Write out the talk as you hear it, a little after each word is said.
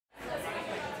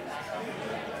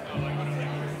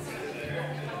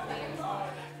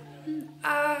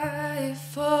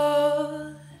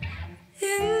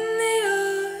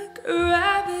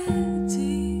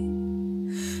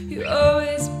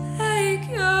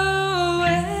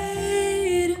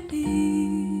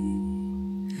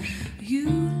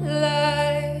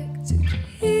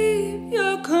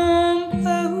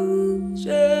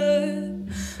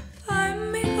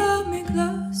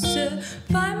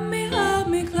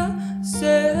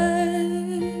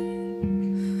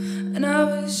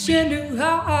Wish you knew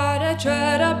how hard I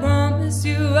tried. I promise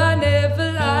you I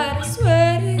never lied. I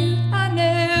swear to you I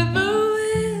never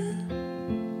will.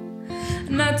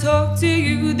 And I talked to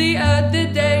you the other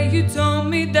day. You told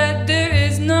me that there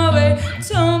is no way.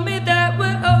 Told me that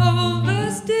we're over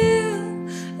still,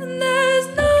 and there's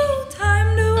no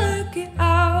time to work it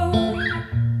out.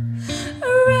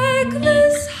 A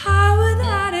reckless heart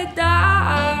without a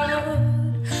doubt.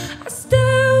 I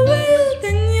still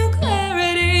within your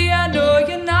clarity. I know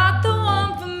you're not the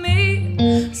one for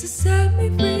me, so set me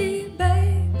free,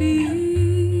 baby.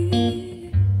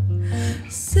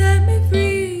 Set me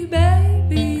free,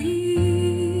 baby.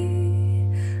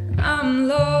 I'm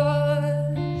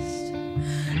lost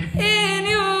in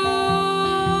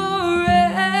your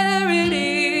rarity.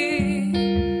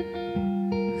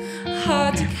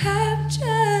 Hard to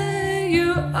capture,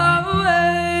 you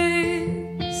always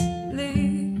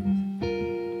leave.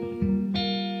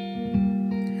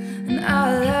 And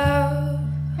our love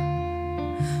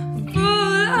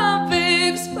full of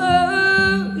exposure.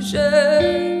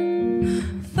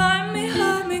 Find me,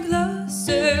 hold me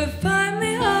closer. Find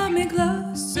me, hold me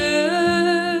closer.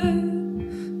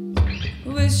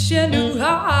 Wish you knew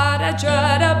how hard I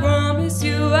tried. I promise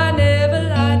you I never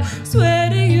lied. Swear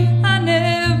to you I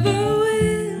never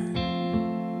will.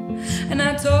 And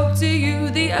I talked to you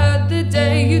the other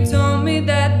day. You told me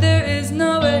that there is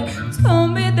no way.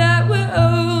 Told me that we're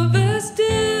over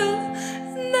still,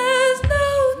 and there's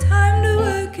no time to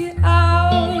work it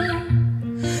out.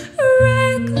 A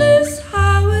reckless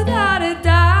heart without a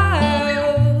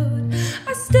doubt.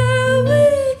 I still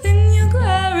within your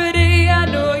clarity. I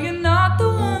know you're not the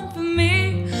one for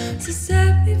me, so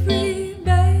set me free,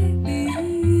 baby.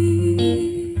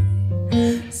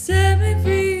 Set me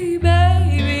free,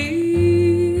 baby.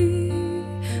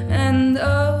 And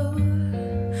oh,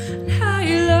 how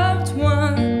you loved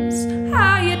once,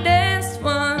 how you danced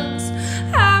once,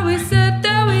 how we said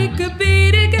that we could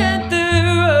be together.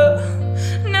 Oh,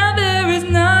 now there is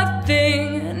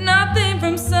nothing, nothing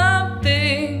from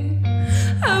something.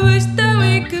 I wish that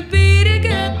we could be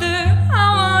together. I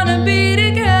wanna be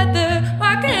together.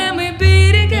 Why can't we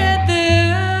be together?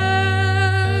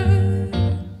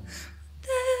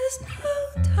 There's no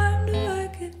time to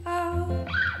work it out.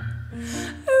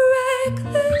 A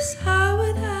reckless heart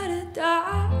without a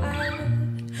doubt.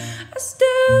 I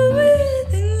still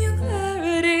within your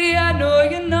clarity. I know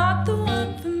you're not the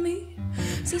one for me,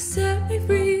 so set me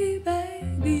free,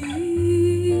 baby.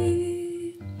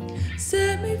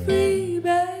 Set me free.